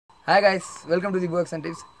Hi guys, welcome to the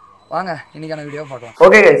Boohacksandtips. வாங்க இன்னைக்கான video பார்க்கலாம்.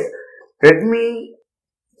 Okay guys, Redmi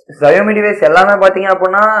XIAOMI device எல்லாமே பாத்தீங்க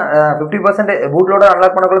அப்படினா 50% bootloader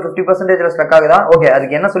unlock பண்ணக்குள்ள 50% ஸ்டக் ஆகுதா. ஓகே,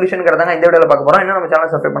 அதுக்கு என்ன சொல்யூஷன்ங்கறதாங்க இந்த வீடியோல பார்க்க போறோம். இன்னும் நம்ம சேனலை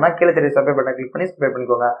சப்ஸ்கிரைப் பண்ணா கீழ தெரிய சப்ஸ்கிரைப் பட்டனை கிளிக் பண்ணி சப்ஸ்கிரைப்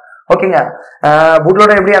பண்ணிக்கோங்க. ஓகேங்க.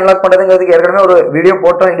 bootloader எப்படி அன்லாக் பண்றதுங்கிறதுக்கு ஏற்கனவே ஒரு வீடியோ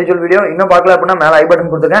போட்டோம், இண்டிவிஜுவல் வீடியோ. இன்னும் பார்க்கல அப்படினா மேல ஐ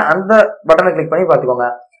பட்டன் கொடுத்திருக்கேன், அந்த பட்டனை கிளிக் பண்ணி பாத்துக்கோங்க.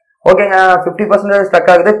 ஓகேங்க. 50% ஸ்டக்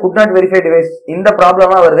ஆகுது, could not verify device. இந்த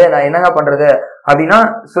ப்ராப்ளமா வருது, நான் என்னங்க பண்றது அப்படின்னா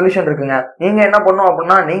சொல்யூஷன் இருக்குங்க. நீங்க என்ன பண்ணணும்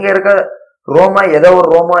அப்படின்னா, நீங்க இருக்க ரோமா ஏதோ ஒரு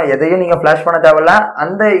ரோமா எதையும் நீங்க ஃபிளாஷ் பண்ண தேவையில்ல.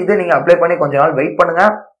 அந்த இது நீங்க அப்ளை பண்ணி கொஞ்ச நாள் வெயிட் பண்ணுங்க,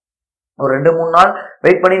 ஒரு 2-3 நாள்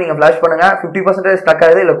வெயிட் பண்ணி நீங்க ஃபிளாஷ் பண்ணுங்க. 50% ஸ்டக்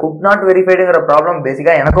ஆகுது, இல்ல குட் நாட் வெரிஃபைடுங்கிற ப்ராப்ளம்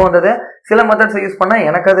பேசிக்கா எனக்கும் வந்தது. சில மெத்தட்ஸ் யூஸ் பண்ணா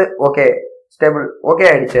எனக்கு அது ஓகே ஸ்டேபிள் ஓகே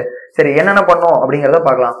ஆயிடுச்சு. சரி, என்னென்ன பண்ணும் அப்படிங்கறத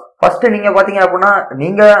பார்க்கலாம். ஃபர்ஸ்ட் நீங்க பாத்தீங்க அப்படின்னா,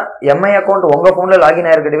 நீங்க எம்ஐ அக்கௌண்ட் உங்க போன்ல லாகின்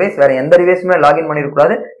ஆயிருக்க டிவைஸ் வேற எந்த டிவைஸுமே லாகின் பண்ணிருக்க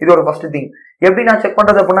கூடாது. இது ஒரு ஃபர்ஸ்ட் திங். எப்படி நான் செக்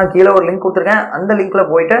பண்றது அப்படின்னா, கீழே ஒரு லிங்க் கொடுத்துருக்கேன், அந்த லிங்க்ல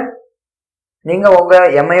போயிட்டு நீங்க உங்க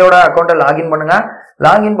எம்ஐயோட அக்கௌண்ட்டை லாகின் பண்ணுங்க.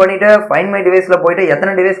 லாகின் பண்ணிட்டு ஃபைண்ட் மை டிவைஸ்ல போயிட்டு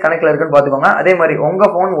எத்தனை டிவைஸ் கனெக்ட்ல இருக்குன்னு பாத்துக்கோங்க. அதே மாதிரி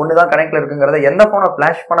உங்க போன் ஒண்ணுதான் கனெக்ட்ல இருக்குங்கிறத, எந்த போனை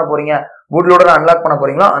ஃபிளாஷ் பண்ண போறீங்க பூட்லோடர் அன்லாக் பண்ண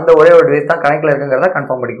போறீங்களோ அந்த ஒரே ஒரு டிவைஸ் தான் கனெக்ட்ல இருக்குங்கிறத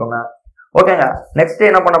கன்ஃபார்ம் பண்ணிக்கோங்க. ஓகேங்க. நெக்ஸ்ட்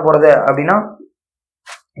என்ன பண்ண போறது அப்படின்னா,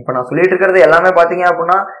 இப்ப நான் சொல்லிட்டு இருக்கிறது எல்லாமே பாத்தீங்க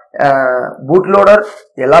அப்படின்னா பூட்லோடர்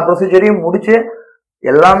எல்லா ப்ரொசீஜரையும் முடிச்சு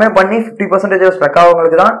எல்லாமே பண்ணி 50% ஸ்ட்ரக்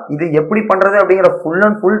ஆகுங்களுக்கு தான். இது எப்படி பண்றது அப்படிங்கிற ஃபுல்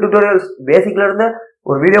அண்ட் ஃபுல் டியூட்டோரியல்ஸ் பேசிக்ல இருந்து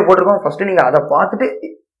ஒரு வீடியோ போட்டிருக்கோம். ஃபர்ஸ்ட் நீங்க அதை பார்த்துட்டு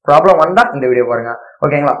ப்ராப்ளம் வந்தா இந்த வீடியோ பாருங்க.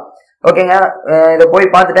 ஓகேங்களா? ஓகேங்க. இதை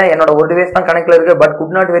போய் பார்த்துட்டேன், என்னோட ஒரு டிவைஸ் தான் கனெக்ட்ல இருக்கு, பட்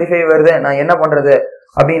குட் நாட் வெரிஃபை வருது, நான் என்ன பண்றது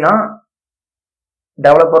அப்படின்னா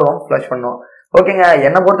டெவலப்பர் ரோம் ஃபிளாஷ் பண்ணோம். ஓகேங்க.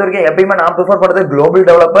 என்னை பொறுத்த வரைக்கும் எப்பயுமே நான் ப்ரிஃபர் பண்றது குளோபல்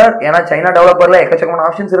டெவலப்பர். ஏன்னா சைனா டெவலப்பர்ல எக்கச்சக்கமான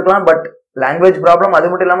ஆப்ஷன்ஸ் இருக்கலாம், பட் லாங்குவேஜ் ப்ராப்ளம், அது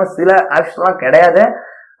மட்டும் இல்லாம சில ஆப்ஷன்ஸ் எல்லாம் கிடையாது.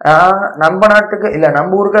 நம்ம நாட்டுக்கு இல்ல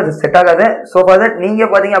நம்ம ஊருக்கு அது செட் ஆகாது. சோ ஃபார் தட் நீங்க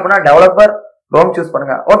பாத்தீங்க அப்படின்னா டெவலப்பர் ரோம் சூஸ்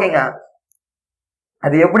பண்ணுங்க. ஓகேங்க.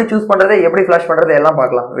 அது எப்படி சூஸ் பண்றது, எப்படி ஃபிளாஷ் பண்றது எல்லாம்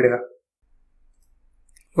பார்க்கலாம், விடுங்க.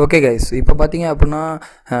 ஓகே கைஸ், இப்போ பார்த்தீங்க அப்படின்னா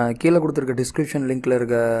கீழே கொடுத்துருக்க டிஸ்கிரிப்ஷன் லிங்க்ல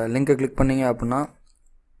இருக்க லிங்கை கிளிக் பண்ணீங்க அப்படின்னா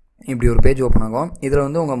இப்படி ஒரு பேஜ் ஓப்பன் ஆகும். இதில்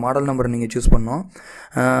வந்து உங்கள் மாடல் நம்பரை நீங்கள் சூஸ் பண்ணணும்.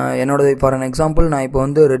 என்னோட ஃபார் அன் எக்ஸாம்பிள் நான் இப்போ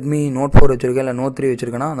வந்து ரெட்மி நோட் 4 வச்சுருக்கேன், இல்லை நோட் 3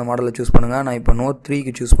 வச்சுருக்கேன்னா அந்த மாடலை சூஸ் பண்ணுங்கள். நான் இப்போ நோட்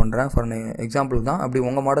 3க்கு சூஸ் பண்ணுறேன் ஃபார் அன் எக்ஸாம்பிள் தான். அப்படி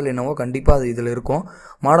உங்கள் மாடல் என்னவோ கண்டிப்பாக அது இதில் இருக்கும்.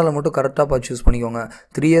 மாடலை மட்டும் கரெக்டாக பார்த்து சூஸ் பண்ணிக்கோங்க.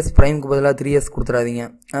 3S ப்ரைமுக்கு பதிலாக 3S கொடுத்துடாதீங்க.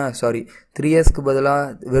 3Sக்கு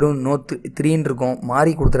பதிலாக வெறும் நோட் 3ன்னு இருக்கும்,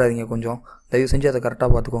 மாறி கொடுத்துடாதீங்க. கொஞ்சம் தயவு செஞ்சு அதை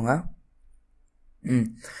கரெக்டாக பார்த்துக்கோங்க.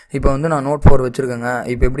 இப்போ வந்து நான் நோட் 4 வச்சுருக்கேங்க.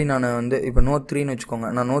 இப்போ எப்படி நான் வந்து இப்போ நோட் 3ன்னு வச்சுக்கோங்க,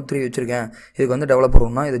 நான் நோட் 3 வச்சுருக்கேன். இதுக்கு வந்து டெவலப்பர்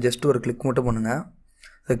ரூம்னா இதை ஜஸ்ட் ஒரு கிளிக் மட்டும் பண்ணுங்கள்.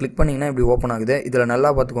 இதை கிளிக் பண்ணிங்கன்னா இப்படி ஓப்பன் ஆகுது. இதில் நல்லா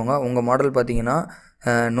பார்த்துக்கோங்க, உங்கள் மாடல் பார்த்தீங்கன்னா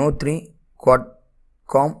நோட் 3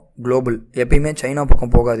 குவாட்-காம் குளோபல். எப்பயுமே சைனா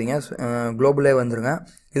பக்கம் போகாதீங்க, குளோபலே வந்துருங்க.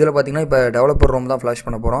 இதில் பார்த்தீங்கன்னா இப்போ டெவலப்பர் ரோம் தான் ஃப்ளாஷ்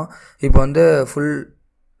பண்ண போகிறோம். இப்போ வந்து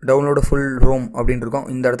டவுன்லோடு ஃபுல் ரோம் அப்படின்னு இருக்கும்.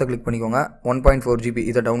 இந்த இடத்த கிளிக் பண்ணிக்கோங்க. 1.4 GB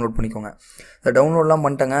இதை டவுன்லோட் பண்ணிக்கோங்க. இதை டவுன்லோட்லாம்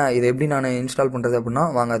பண்ணிட்டேங்க. இதை எப்படி நான் இன்ஸ்டால் பண்ணுறது அப்படின்னா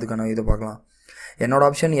வாங்க அதுக்கான இதை பார்க்கலாம். என்னோட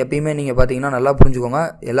ஆப்ஷன் எப்பயுமே நீங்கள் பார்த்தீங்கன்னா நல்லா புரிஞ்சுக்கோங்க,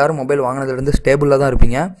 எல்லோரும் மொபைல் வாங்கினதுலேருந்து ஸ்டேபிளில் தான்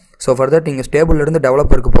இருப்பீங்க. ஸோ ஃபர்தர் நீங்கள் ஸ்டேபிள்லேருந்து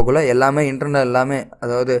டெவலப்பருக்கு போகல எல்லாமே இன்டர்னல் எல்லாமே,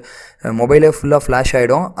 அதாவது மொபைலே ஃபுல்லாக ஃப்ளாஷ்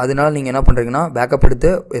ஆகிடும். அதனால நீங்கள் என்ன பண்ணுறீங்கன்னா பேக்கப்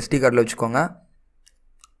எடுத்து SD கார்டில் வச்சுக்கோங்க.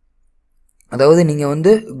 அதாவது நீங்கள்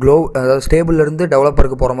வந்து அதாவது ஸ்டேபிள்லேருந்து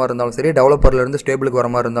டெவலப்பருக்கு போகிற மாதிரி இருந்தாலும் சரி, டெவலப்பர்லேருந்து ஸ்டேபிளுக்கு வர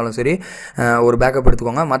மாதிரி இருந்தாலும் சரி, ஒரு பேக்கப்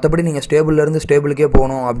எடுத்துக்கோங்க. மற்றபடி நீங்கள் ஸ்டேபிள்லேருந்து ஸ்டேபிளுக்கே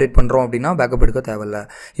போகணும் அப்டேட் பண்ணுறோம் அப்படின்னா பேக்கப் எடுக்க தேவையில்லை.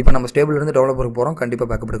 இப்போ நம்ம ஸ்டேபிள்லேருந்து டெவலப்பருக்கு போகிறோம்,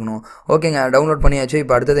 கண்டிப்பாக பேக்கப் எடுக்கணும். ஓகேங்க. டவுன்லோட் பண்ணியாச்சு.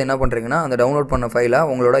 இப்போ அடுத்தது என்ன பண்ணுறீங்கன்னா, அந்த டவுன்லோட் பண்ண ஃபைலை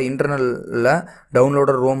உங்களோட இன்டர்னலில்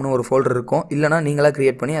டவுன்லோடர் ரோம்னு ஒரு ஃபோல்டர் இருக்கும், இல்லைனா நீங்களாக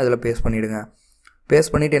க்ரியேட் பண்ணி அதில் பேஸ்ட் பண்ணிவிடுங்க.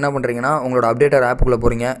 பேஸ்ட் பண்ணிவிட்டு என்ன பண்ணுறீங்கன்னா, உங்களோட அப்டேட்டர் ஆப்புக்குள்ளே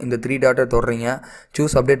போகிறீங்க, இந்த 3 டாட்டை தொடுறீங்க,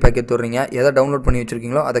 சூஸ் அப்டேட் பேக்கெட் தொடுறீங்க. எதை டவுன்லோட் பண்ணி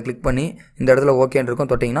வச்சுருக்கீங்களோ அதை கிளிக் பண்ணி இந்த இடத்துல ஓகேன்னு இருக்கும்,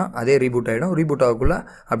 தொட்டிங்கன்னா அதே ரீபூட் ஆகிடும். ரீபூட் ஆகக்குள்ளே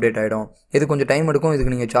அப்டேட் ஆகிடும். இது கொஞ்சம் டைம் எடுக்கும்,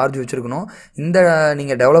 இதுக்கு நீங்கள் சார்ஜ் வச்சுருக்கணும். இந்த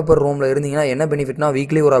நீங்கள் டெவலப்பர் ரூமில் இருந்தீங்கன்னா என்ன பெனிஃபிட்னா,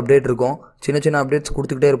 வீக்லி ஒரு அப்டேட் இருக்கும், சின்ன சின்ன அப்டேட்ஸ்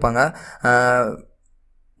கொடுத்துக்கிட்டே இருப்பாங்க.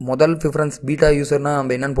 முதல் ப்ரிஃபரன்ஸ் பீட்டா யூசர்னால்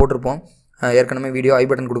நம்ம என்னென்னு போட்டிருப்போம், ஏற்கனவே வீடியோ ஐ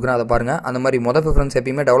பட்டன் கொடுக்குறேன், அதை பாருங்கள். அந்த மாதிரி ப்ரிஃபரன்ஸ்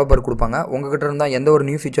எப்பயுமே டெவலப்பர் கொடுப்பாங்க. உங்ககிட்ட இருந்தால் எந்த ஒரு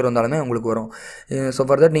நியூ ஃபீச்சர் வந்தாலுமே உங்களுக்கு வரும். ஸோ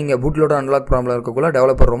ஃபர்தர் நீங்கள் பூட்லோடர் அன்லாக் ப்ராப்ளம் இருக்கக்குள்ள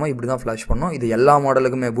டெவலப்பர் ரோமா இப்படி தான் ஃப்ளாஷ் பண்ணணும். இது எல்லா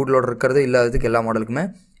மாடலுக்குமே, பூட்லோடர் இருக்கிறது இல்லாததுக்கு எல்லா மாடலுக்குமே.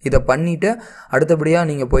 இதை பண்ணிவிட்டு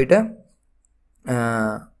அடுத்தபடியாக நீங்கள் போயிட்டு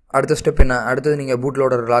அடுத்த ஸ்டெப் என்ன, அடுத்தது நீங்கள்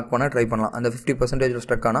பூட்லோடர் லாக் பண்ண ட்ரை பண்ணலாம். அந்த 50%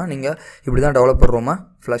 ஸ்டக் ஆனால் நீங்கள் இப்படி தான் டெவலப்பர் ரோமா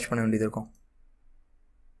ஃப்ளாஷ் பண்ண வேண்டியது இருக்கும்.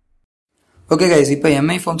 ஓகே கைஸ், இப்போ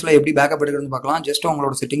எம்ஐ ஃபோன்ஸில் எப்படி பேக்கப் எடுக்கிறதுன்னு பார்க்கலாம். ஜஸ்ட்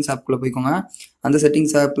உங்களோட செட்டிங்ஸ் ஆப்குள்ளே போய்க்கோங்க. அந்த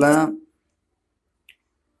செட்டிங்ஸ் ஆப்பில்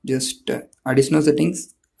ஜஸ்ட் அடிஷ்னல் செட்டிங்ஸ்,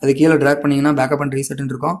 அது கீழே ட்ராக் பண்ணிங்கன்னா பேக்கப் அண்ட்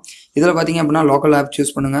ரீசெட்னு இருக்கும். இதில் பார்த்தீங்க அப்படின்னா லோக்கல் ஆப்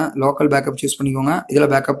சூஸ் பண்ணுங்கள், லோக்கல் பேக்கப் சூஸ் பண்ணிக்கோங்க. இதில்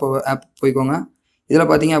பேக்கப் ஆப் போய்க்கோங்க. இதில்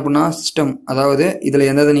பார்த்தீங்க அப்படின்னா சிஸ்டம், அதாவது இதில்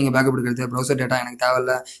எந்த நீங்கள் பேக்கப் எடுக்கிறது, ப்ரௌசர் டேட்டா எனக்கு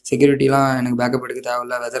தேவையில்ல, செக்யூரிட்டிலாம் எனக்கு பேக்கப் எடுக்க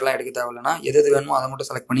தேவையில்ல, வெதர்லாம் எடுக்க தேவையில்லைன்னா எது வேணுமோ அதை மட்டும்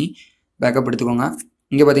செலக்ட் பண்ணி பேக்கப் எடுத்துக்கோங்க.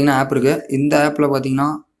 இங்கே பார்த்தீங்கன்னா ஆப் இருக்குது. இந்த ஆப்பில் பார்த்தீங்கன்னா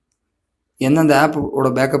எந்தெந்த ஆப்போட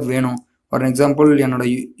பேக்கப் வேணும், ஃபார் எக்ஸாம்பிள் என்னோட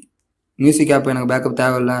மியூசிக் ஆப் எனக்கு பேக்கப்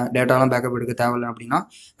தேவையில்லை, டேட்டாலாம் பேக்கப் எடுக்க தேவையில்லை அப்படின்னா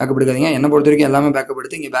பேக்கப் எடுக்காதீங்க. என்னை பொறுத்த வரைக்கும் எல்லாமே பேக்கப்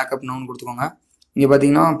எடுத்து இங்கே பேக்கப் நோன்னு கொடுத்துக்கோங்க. இங்கே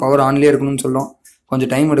பார்த்தீங்கன்னா பவர் ஆன்லேயே இருக்கணும்னு சொல்லும்,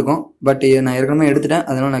 கொஞ்சம் டைம் எடுக்கும். பட் நான் ஏற்கனவே எடுத்துட்டேன்,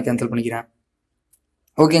 அதனால் நான் கேன்சல் பண்ணிக்கிறேன்.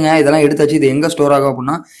 ஓகேங்க, இதெல்லாம் எடுத்தாச்சு. இது எங்கே ஸ்டோர் ஆகும்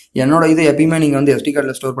அப்படின்னா என்னோட இது எப்பயுமே நீங்கள் வந்து SD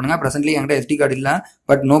கார்டில் ஸ்டோர் பண்ணுங்கள். ப்ரெசென்ட்லி என்கிட்ட SD கார்டு இல்லை,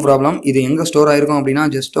 பட் நோ ப்ராப்ளம். இது எங்கே ஸ்டோர் ஆகிருக்கும் அப்படின்னா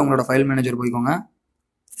ஜஸ்ட் உங்களோட ஃபைல் மேனேஜர் போய்க்கோங்க.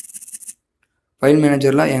 ஃபைல்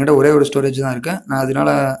மேனேஜரில் என்கிட்ட ஒரே ஒரு ஸ்டோரேஜ் தான் இருக்குது. நான்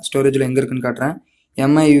அதனால ஸ்டோரேஜில் எங்கே இருக்குன்னு காட்டுறேன்.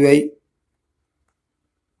 MIUI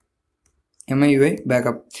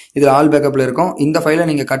பேக்கப், இதில் ஆல் பேக்கப்பில் இருக்கும். இந்த ஃபைலை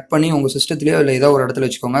நீங்கள் கட் பண்ணி உங்கள் சிஸ்டத்துலேயோ இல்லை ஏதோ ஒரு இடத்துல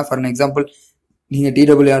வச்சுக்கோங்க. ஃபார் எக்ஸாம்பிள் நீங்கள்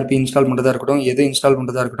TWRP இன்ஸ்டால் பண்ணுறதா இருக்கட்டும், எது இன்ஸ்டால்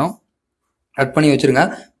பண்ணுறதா இருக்கட்டும், கட் பண்ணி வச்சுருங்க.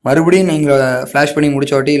 மறுபடியும் நீங்கள் ஃப்ளாஷ் பண்ணி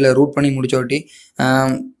முடிச்சவாட்டி இல்லை ரூட் பண்ணி முடிச்சவாட்டி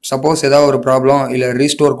சப்போஸ் ஏதாவது ஒரு ப்ராப்ளம் இல்லை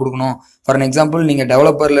ரீஸ்டோர் கொடுக்கணும். ஃபார் எக்ஸாம்பிள் நீங்கள்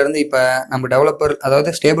டெவலப்பர்லேருந்து இப்போ நம்ம டெவலப்பர்,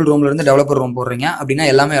 அதாவது ஸ்டேபிள் ரூம்லேருந்து டெவலப்பர் ரூம் போடுறீங்க அப்படின்னா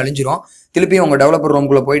எல்லாமே அழிஞ்சிரும். திருப்பி உங்கள் டெவலப்பர்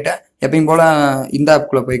ரூம்குள்ளே போயிட்டு எப்பயும் போல் இந்த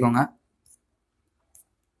ஆப்குள்ளே போய்க்கோங்க,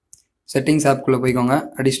 செட்டிங்ஸ் ஆப்குள்ளே போய்க்கோங்க,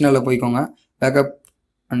 அடிஷ்னலில் போய்க்கோங்க, பேக்கப்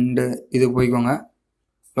அண்டு இது போய்க்கோங்க,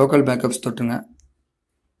 லோக்கல் பேக்கப்ஸ் தொட்டுங்க.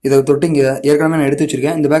 இதை தொட்டு இங்கே ஏற்கனவே நான் எடுத்து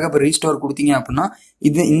வச்சிருக்கேன். இந்த பேக்கப் ரீஸ்டோர் கொடுத்தீங்க அப்படின்னா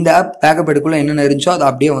இந்த ஆப் பேக்கப் எடுக்குள்ள என்னென்ன இருந்துச்சோ அது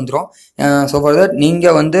அப்படியே வந்துடும். ஸோ ஃபார் தட்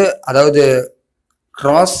நீங்கள் வந்து அதாவது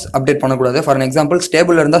கிராஸ் அப்டேட் பண்ணக்கூடாது. ஃபார் எக்ஸாம்பிள்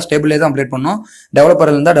ஸ்டேபிள் இருந்தால் ஸ்டேபிளே தான் அப்டேட் பண்ணணும்,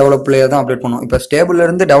 டெவலப்பர் இருந்தால் டெவலப்லேயே தான் அப்டேட் பண்ணணும். இப்போ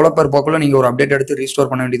ஸ்டேபிள்லேருந்து டெவலப்பர் போக்குள்ள நீங்கள் ஒரு அப்டேட் எடுத்து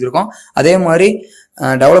ரீஸ்டோர் பண்ண வேண்டியது இருக்கும். அதே மாதிரி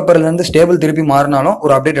டெவலப்பர்லேருந்து ஸ்டேபிள் திருப்பி மாறினாலும்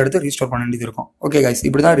ஒரு அப்டேட் எடுத்து ரீஸ்டோர் பண்ண வேண்டியது இருக்கும். ஓகே கைஸ்,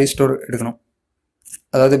 இப்படி தான் ரீஸ்டோர் எடுக்கணும்,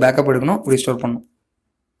 அதாவது பேக்கப் எடுக்கணும், ரீஸ்டோர் பண்ணணும்.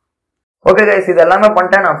 ஓகே கைஸ், இது எல்லாமே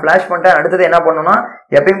பண்ணிட்டேன், நான் ஃபிளாஷ் பண்ணிட்டேன். அடுத்தது என்ன பண்ணணும்னா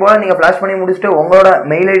எப்பயும் போல நீங்க ஃபிளாஷ் பண்ணி முடிச்சுட்டு உங்களோட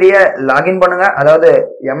மெயில் ஐடியை லாகின் பண்ணுங்க. அதாவது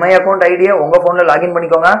MI அக்கௌண்ட் ஐடியை உங்க போன்ல லாகின்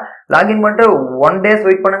பண்ணிக்கோங்க. லாகின் பண்ணிட்டு 1 days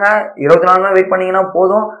வெயிட் பண்ணுங்க. 24 நாள் வெயிட் பண்ணீங்கன்னா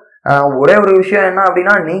போதும். ஒரே ஒரு விஷயம் என்ன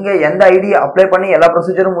அப்படின்னா, நீங்க எந்த ஐடியை அப்ளை பண்ணி எல்லா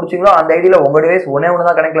ப்ரொசீஜரும் முடிச்சிங்களோ அந்த ஐடியில உங்க டிவைஸ் ஒன்னே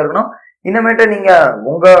தான் கனெக்ட்ல இருக்கணும். இனிமேட்டு நீங்க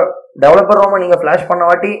உங்க டெவலப்பர் ரோமை நீங்க ஃபிளாஷ் பண்ண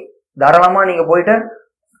வாட்டி தாராளமா நீங்க போயிட்டு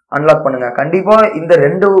அன்லாக் பண்ணுங்க. கண்டிப்பா இந்த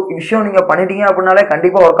 2 விஷயம் நீங்க பண்ணிட்டீங்க அப்படின்னாலே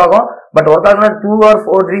கண்டிப்பா ஒர்க் ஆகும். பட் ஒர்க் ஆகுனா 2 or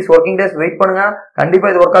 4 days working days wait பண்ணுங்க. கண்டிப்பா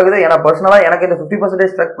இது ஒர்க் ஆகுது. ஏன்னா பர்சனலா எனக்கு இந்த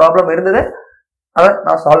 50% ப்ராப்ளம் இருந்தது, அதை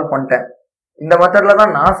நான் சால்வ் பண்ணிட்டேன். இந்த மெத்தட்ல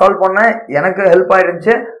தான் நான் சால்வ் பண்ணேன், எனக்கு ஹெல்ப்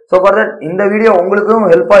ஆயிருந்துச்சு. ஸோ ஃபார் தட் இந்த வீடியோ உங்களுக்கும்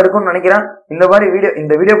ஹெல்ப்பா இருக்கும்னு நினைக்கிறேன். இந்த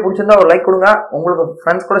வீடியோ பிடிச்சிருந்தா ஒரு லைக் கொடுங்க, உங்களுக்கு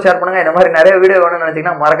ஃப்ரெண்ட்ஸ் கூட ஷேர் பண்ணுங்க. இந்த மாதிரி நிறைய வீடியோ வேணும்னு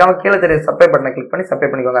நினைச்சீங்கன்னா மறக்காம கீழே தெரிய சப்ஸ்கிரைப் பட்டனை கிளிக் பண்ணி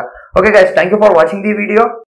சப்ஸ்கிரைப் பண்ணிக்கோங்க. ஓகே கைஸ், தேங்க்யூ ஃபார் வாட்சிங் தி வீடியோ.